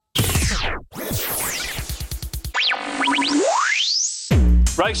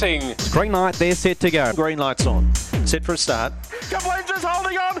Racing. Green light, they're set to go. Green light's on. Set for a start. Koblenz is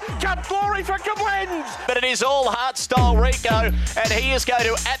holding on. Cup glory for Koblenz. But it is all heart style Rico, and he is going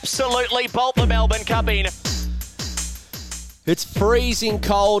to absolutely bolt the Melbourne Cup in. It's freezing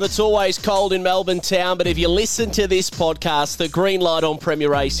cold. It's always cold in Melbourne town, but if you listen to this podcast, the Green Light on Premier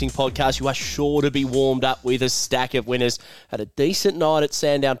Racing podcast, you are sure to be warmed up with a stack of winners. Had a decent night at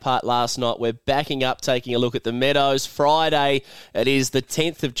Sandown Park last night. We're backing up, taking a look at the Meadows. Friday, it is the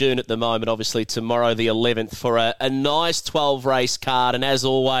 10th of June at the moment, obviously tomorrow the 11th, for a nice 12-race card. And as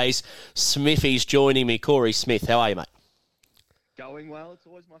always, Smithy's joining me. Corey Smith, how are you, mate? Going well. It's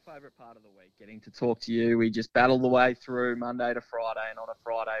always my favourite part of the week, getting to talk to you. We just battle the way through Monday to Friday, and on a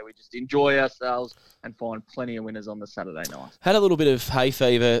Friday we just enjoy ourselves and find plenty of winners on the Saturday night. Had a little bit of hay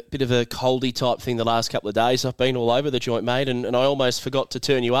fever, bit of a coldy type thing the last couple of days. I've been all over the joint, mate, and I almost forgot to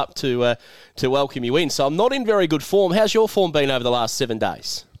turn you up to welcome you in. So I'm not in very good form. How's your form been over the last 7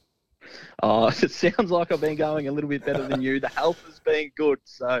 days? Oh, it sounds like I've been going a little bit better than you. The health has been good,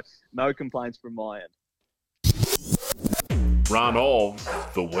 so no complaints from my end. Run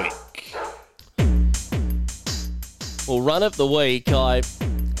of the week. Well, run of the week, I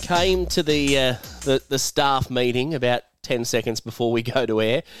came to the staff meeting about 10 seconds before we go to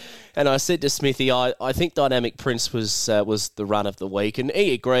air, and I said to Smithy, I think Dynamic Prince was the run of the week, and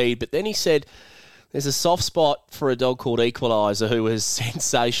he agreed, but then he said there's a soft spot for a dog called Equalizer who was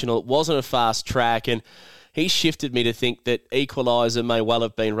sensational. It wasn't a fast track, and he shifted me to think that Equalizer may well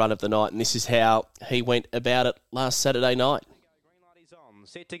have been run of the night, and this is how he went about it last Saturday night. Green light is on.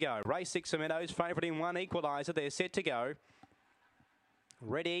 Set to go. Race 6 of Meadows. Favourite in 1. Equalizer. They're set to go.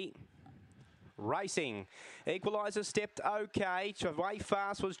 Ready. Racing. Equalizer stepped okay. Way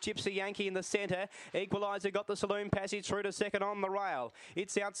fast was Gypsy Yankee in the centre. Equalizer got the saloon passage through to second on the rail.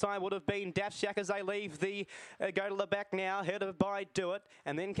 Its outside would have been Daft Shack as they leave the go to the back now, headed by Do It.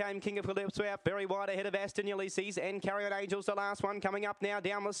 And then came King of Calypso out very wide ahead of Aston Ulysses and Carrion Angels, the last one coming up now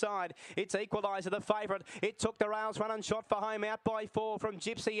down the side. It's Equalizer, the favourite. It took the rails run and shot for home out by 4 from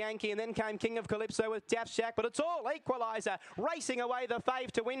Gypsy Yankee, and then came King of Calypso with Daft Shack, but it's all Equalizer racing away the fave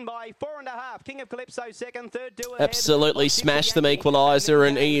to win by 4.5. King of Calypso second, third, Do It. Absolutely smashed them, Equalizer,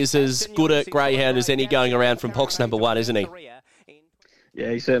 and he is as good at greyhound as any going around from box number 1, isn't he?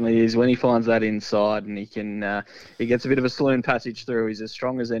 Yeah, he certainly is. When he finds that inside and he gets a bit of a saloon passage through, he's as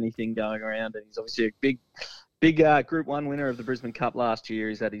strong as anything going around, and he's obviously a big Group 1 winner of the Brisbane Cup last year.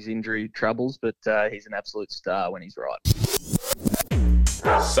 He's had his injury troubles, but he's an absolute star when he's right.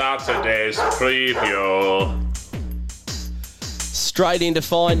 Saturday's preview. Straight into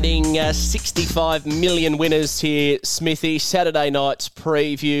finding 65 million winners here, Smithy. Saturday night's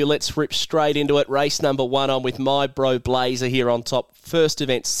preview. Let's rip straight into it. Race number 1 on with My Bro Blazer here on top. First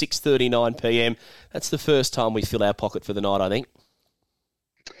event, 6:39 p.m. That's the first time we fill our pocket for the night, I think.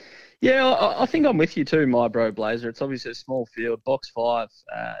 Yeah, I think I'm with you too, My Bro Blazer. It's obviously a small field. Box 5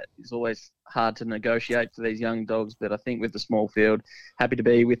 is always hard to negotiate for these young dogs, but I think with the small field, happy to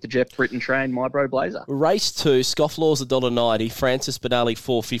be with the Jeff Britton trained My Bro Blazer. Race 2, Scofflaw's $1.90, Francis Benali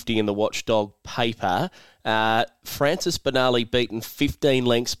 $4.50 in the Watchdog paper. Francis Benali beaten 15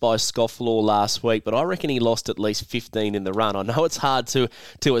 lengths by Scofflaw last week, but I reckon he lost at least 15 in the run. I know it's hard to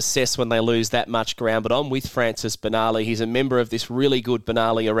assess when they lose that much ground, but I'm with Francis Benali. He's a member of this really good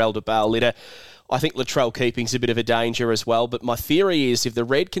Benali Arelda Bale litter. I think Latrell Keeping's a bit of a danger as well, but my theory is if the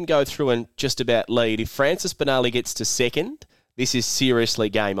red can go through and just about lead, if Francis Benali gets to second, this is seriously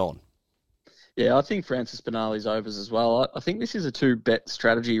game on. Yeah, I think Francis Benali's overs as well. I think this is a 2-bet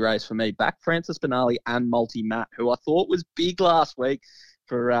strategy race for me. Back Francis Benali and Multi Matt, who I thought was big last week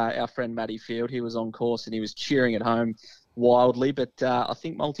for our friend Matty Field. He was on course and he was cheering at home wildly, but I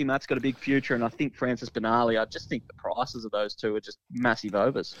think Multi Matt's got a big future, and I think Francis Benali, I just think the prices of those two are just massive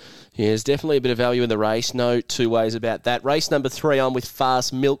overs. Yeah, there's definitely a bit of value in the race, no two ways about that. Race number 3 on with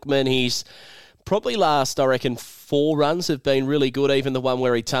Fast Milkman. He's probably last, I reckon, 4 runs have been really good. Even the one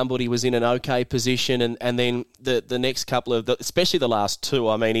where he tumbled, he was in an okay position, and then the next couple of, especially the last 2,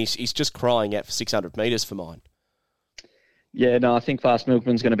 I mean, he's just crying out for 600 metres for mine. Yeah, no, I think Fast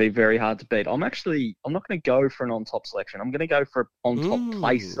Milkman's going to be very hard to beat. I'm not going to go for an on-top selection. I'm going to go for an on-top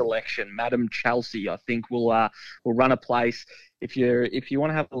place selection. Madam Chelsea, I think, will run a place. If you want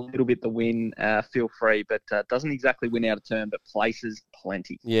to have a little bit to win, feel free, but doesn't exactly win out of turn, but places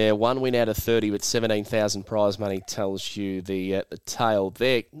plenty. Yeah, 1 win out of 30 with 17,000 prize money tells you the tail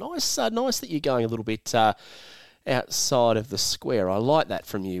there. Nice that you're going a little bit outside of the square. I like that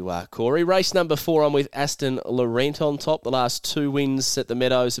from you, Corey. Race number 4 on with Aston Laurent on top. The last 2 wins at the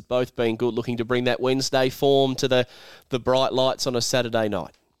Meadows have both been good, looking to bring that Wednesday form to the bright lights on a Saturday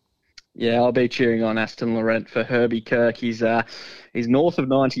night. Yeah, I'll be cheering on Aston Laurent for Herbie Kirk. He's north of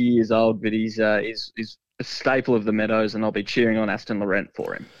 90 years old, but he's a staple of the Meadows, and I'll be cheering on Aston Laurent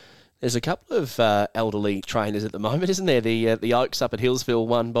for him. There's a couple of elderly trainers at the moment, isn't there? The Oaks up at Hillsville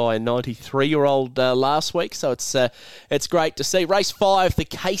won by a 93-year-old last week, so it's great to see. Race 5, the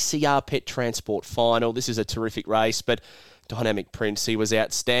KCR Pet Transport Final. This is a terrific race, but Dynamic Prince, he was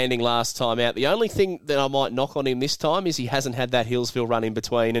outstanding last time out. The only thing that I might knock on him this time is he hasn't had that Hillsville run in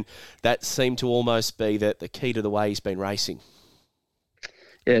between, and that seemed to almost be the key to the way he's been racing.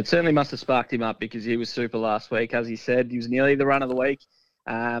 Yeah, it certainly must have sparked him up because he was super last week. As he said, he was nearly the run of the week.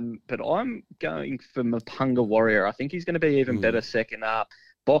 But I'm going for Mapunga Warrior. I think he's going to be even better second up.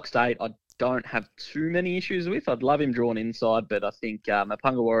 Boxed 8, I don't have too many issues with. I'd love him drawn inside, but I think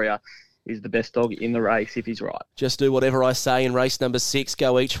Mapunga Warrior is the best dog in the race if he's right. Just do whatever I say in race number 6,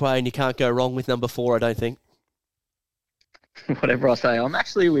 go each way, and you can't go wrong with number 4, I don't think. Whatever I say. I'm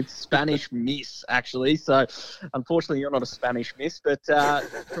actually with Spanish Miss, actually. So, unfortunately, you're not a Spanish Miss. But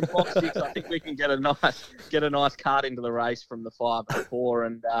from box 6, I think we can get a nice card into the race from the 5 and 4.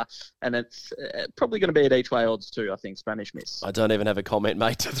 And it's probably going to be at each way odds too, I think, Spanish Miss. I don't even have a comment,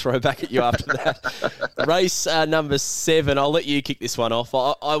 mate, to throw back at you after that. Race number 7, I'll let you kick this one off.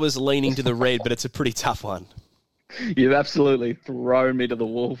 I was leaning to the red, but it's a pretty tough one. You've absolutely thrown me to the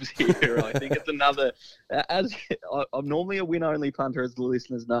wolves here. I think it's another. I'm normally a win-only punter, as the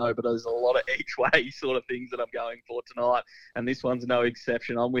listeners know, but there's a lot of each-way sort of things that I'm going for tonight, and this one's no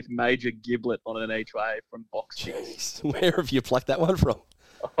exception. I'm with Major Giblet on an each-way from box 6. Where have you plucked that one from?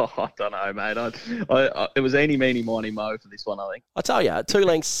 Oh, I don't know, mate. It was eeny, meeny, miny, mo for this one, I think. I tell you, 2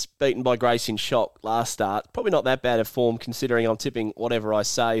 lengths beaten by Grace in Shock last start. Probably not that bad a form considering I'm tipping whatever I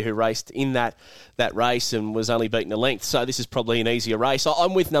say who raced in that race and was only beaten a length. So this is probably an easier race.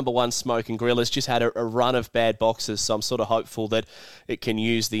 I'm with number 1, Smoke and Grill. It's just had a run of bad boxes, so I'm sort of hopeful that it can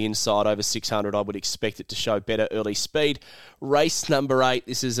use the inside over 600. I would expect it to show better early speed. Race number 8,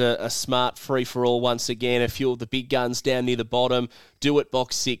 this is a smart free-for-all once again. A few of the big guns down near the bottom. Do It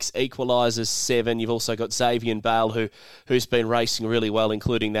box 6, Equalisers 7. You've also got Xavier Bale, who's been racing really well,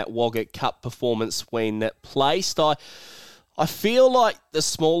 including that Wagga Cup performance when placed. I feel like the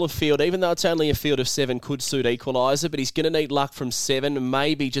smaller field, even though it's only a field of 7, could suit Equaliser, but he's going to need luck from 7.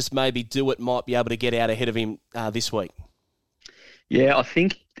 Maybe, just maybe, Do It might be able to get out ahead of him this week. Yeah, I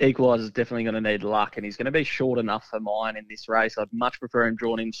think Equaliser's definitely going to need luck, and he's going to be short enough for mine in this race. I'd much prefer him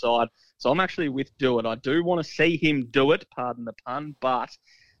drawn inside. So I'm actually with Do It. I do want to see him do it, pardon the pun, but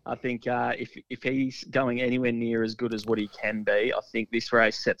I think if he's going anywhere near as good as what he can be, I think this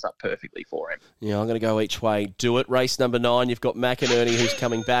race sets up perfectly for him. Yeah, I'm going to go each way. Do It. Race number 9, you've got McInerney, who's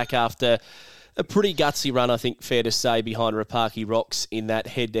coming back after a pretty gutsy run, I think, fair to say, behind Rapaki Rocks in that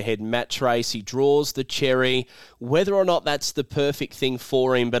head-to-head match race. He draws the cherry. Whether or not that's the perfect thing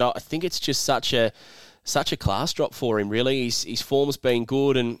for him, but I think it's just such a class drop for him, really. His form's been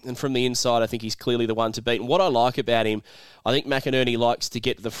good, and from the inside, I think he's clearly the one to beat. And what I like about him, I think McInerney likes to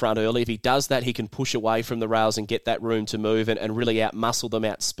get to the front early. If he does that, he can push away from the rails and get that room to move and really out-muscle them,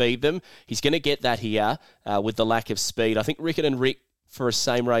 out-speed them. He's going to get that here with the lack of speed. I think Rickett and Rick, for a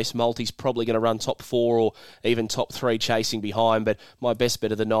same race multi's probably going to run top 4 or even top 3 chasing behind, but my best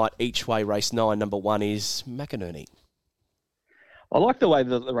bet of the night, each way race 9, number 1 is McInerney. I like the way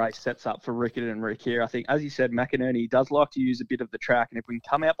that the race sets up for Rickett and Rick here. I think, as you said, McInerney does like to use a bit of the track, and if we can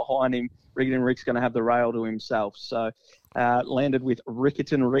come out behind him, Rickett and Rick's going to have the rail to himself. So landed with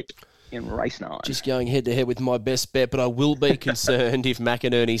Rickett and Rick in race 9. Just going head-to-head with my best bet, but I will be concerned if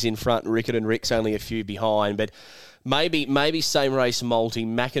McInerney's in front and Rickett and Rick's only a few behind. But maybe same race multi,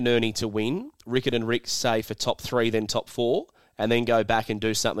 McInerney to win, Rickett and Rick say for top 3, then top 4, and then go back and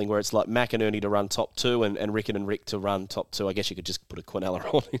do something where it's like McInerney to run top 2 and Rickett and Rick to run top 2. I guess you could just put a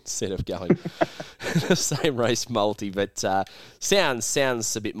Quinella on instead of going the same race multi, but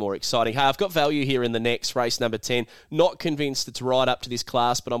sounds a bit more exciting. Hey, I've got value here in the next race, number 10. Not convinced it's right up to this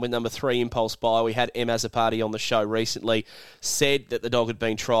class, but I'm with number 3, Impulse Buy. We had Em Azzopardi on the show recently, said that the dog had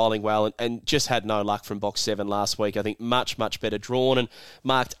been trialling well and just had no luck from box 7 last week. I think much better drawn and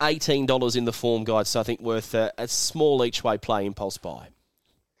marked $18 in the form guide, so I think worth a small each way play, Impulse Buy.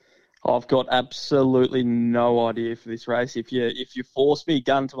 I've got absolutely no idea for this race. If you force me,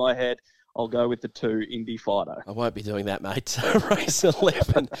 gun to my head, I'll go with the 2, Indy Fido. I won't be doing that, mate. Race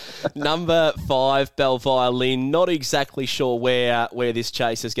 11, number 5, Belviolin. Not exactly sure where this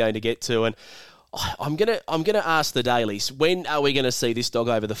chase is going to get to, and I'm gonna ask the dailies, when are we going to see this dog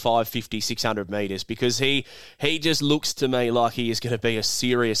over the 550, 600 metres? Because he just looks to me like he is going to be a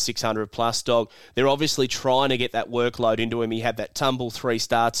serious 600-plus dog. They're obviously trying to get that workload into him. He had that tumble 3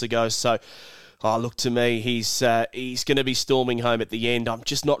 starts ago, so Oh, look, to me, he's going to be storming home at the end. I'm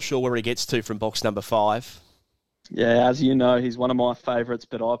just not sure where he gets to from box number 5. Yeah, as you know, he's one of my favourites,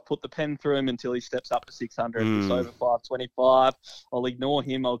 but I've put the pen through him until he steps up to 600. He's over 525. I'll ignore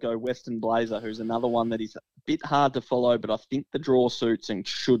him. I'll go Western Blazer, who's another one that is a bit hard to follow, but I think the draw suits and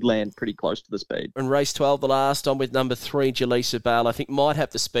should land pretty close to the speed. And race 12, the last, I'm with number 3, Jalisa Bale. I think might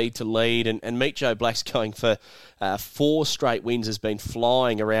have the speed to lead, and Meet Joe Black's going for 4 straight wins, has been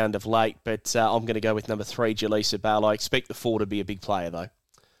flying around of late, but I'm going to go with number 3, Jalisa Bale. I expect the 4 to be a big player, though.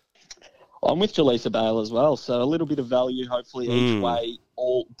 I'm with Jalisa Bale as well, so a little bit of value, hopefully, each way,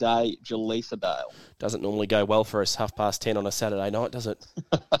 all day, Jalisa Bale. Doesn't normally go well for us 10:30 on a Saturday night, does it?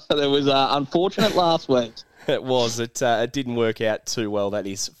 There was unfortunate last week. It was. It didn't work out too well, that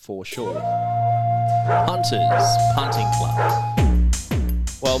is for sure. Punters Punting Club.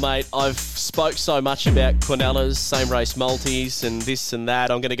 Well, mate, I've spoke so much about Quinellas, same race multis and this and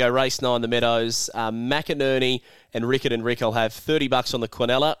that. I'm going to go race 9, the Meadows. McInerney and Rickett and Rick, I'll have $30 on the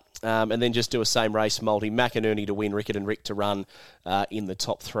Quinella. And then just do a same race multi. McInerney to win, Rickett and Rick to run in the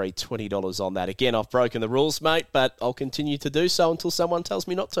top 3, $20 on that. Again, I've broken the rules, mate, but I'll continue to do so until someone tells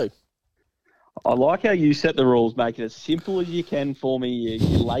me not to. I like how you set the rules, make it as simple as you can for me.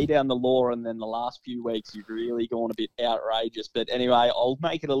 You lay down the law, and then the last few weeks you've really gone a bit outrageous. But anyway, I'll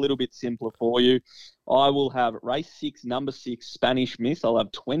make it a little bit simpler for you. I will have race 6, number 6, Spanish Miss. I'll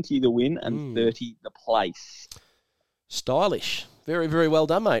have 20 the win and 30 the place. Stylish. Very, very well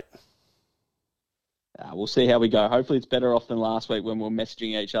done, mate. We'll see how we go. Hopefully it's better off than last week when we were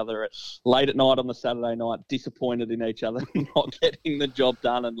messaging each other late at night on the Saturday night, disappointed in each other, not getting the job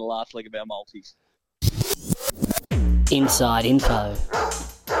done in the last leg of our multis. Inside info.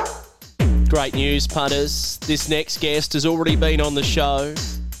 Great news, punters. This next guest has already been on the show.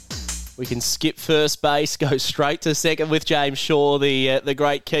 We can skip first base, go straight to second with James Shaw, the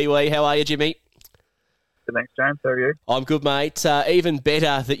great Kiwi. How are you, Jimmy? Thanks, James. How are you? I'm good, mate. Even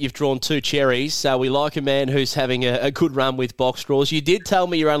better that you've drawn 2 cherries. We like a man who's having a good run with box draws. You did tell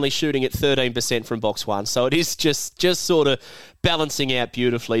me you're only shooting at 13% from box 1, so it is just sort of balancing out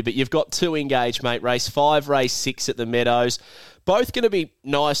beautifully. But you've got 2 engaged, mate. Race 5, race 6 at the Meadows. Both going to be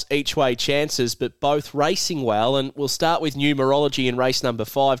nice each-way chances, but both racing well. And we'll start with numerology in race number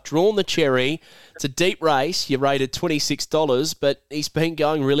 5. Drawn the cherry. It's a deep race. You rated $26, but he's been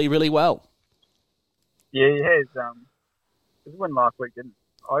going really, really well. Yeah, he has. His win last week didn't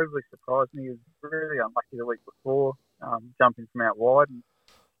overly surprise me. He was really unlucky the week before, jumping from out wide. And,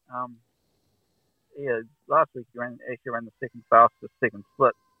 last week he actually ran the second fastest second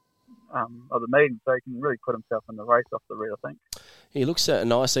split of the meeting, so he can really put himself in the race off the red, I think. He looks a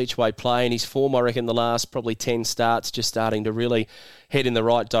nice each-way play, and his form, I reckon, the last probably 10 starts just starting to really head in the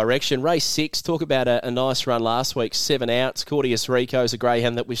right direction. Race 6, talk about a nice run last week, 7 outs. Cordius Rico is a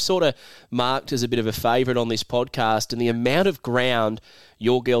greyhound that we've sort of marked as a bit of a favourite on this podcast, and the amount of ground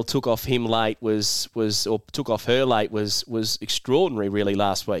your girl took off him late was extraordinary, really,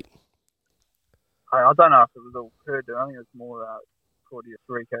 last week. I don't know if it was all her doing. I think it was more Cordius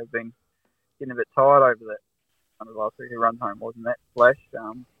Rico been getting a bit tired over that. Last week, her run home wasn't that flash,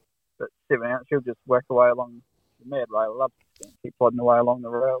 but 7 outs, she'll just work away along the mad rail. I love to keep plodding away along the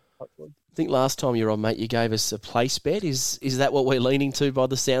rail, hopefully. I think last time you were on, mate, you gave us a place bet. Is that what we're leaning to by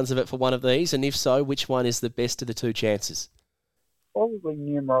the sounds of it for one of these? And if so, which one is the best of the 2 chances? Probably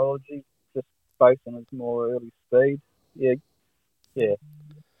numerology, just based on its more early speed. Yeah.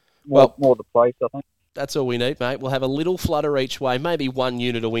 More the place, I think. That's all we need, mate. We'll have a little flutter each way, maybe 1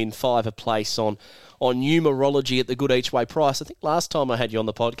 unit to win, 5 a place on numerology at the good each way price. I think last time I had you on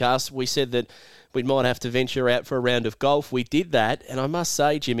the podcast, we said that we might have to venture out for a round of golf. We did that, and I must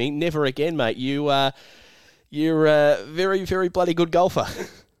say, Jimmy, never again, mate. You're a very, very bloody good golfer.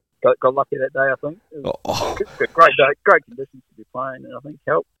 Got lucky that day, I think. Great day, great conditions to be playing, and I think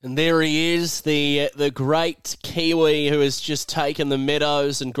helped. And there he is, the great Kiwi who has just taken the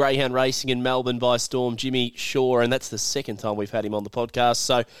Meadows and greyhound racing in Melbourne by storm, Jimmy Shaw, and that's the second time we've had him on the podcast,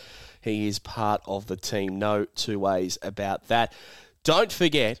 so he is part of the team. No 2 ways about that. Don't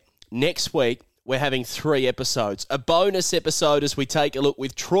forget, next week we're having 3 episodes. A bonus episode as we take a look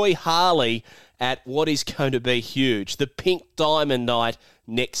with Troy Harley at what is going to be huge, the Pink Diamond Night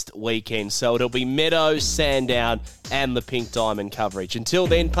next weekend. So it'll be Meadows, Sandown, and the Pink Diamond coverage. Until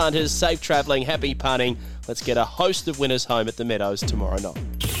then, punters, safe travelling, happy punting. Let's get a host of winners home at the Meadows tomorrow night.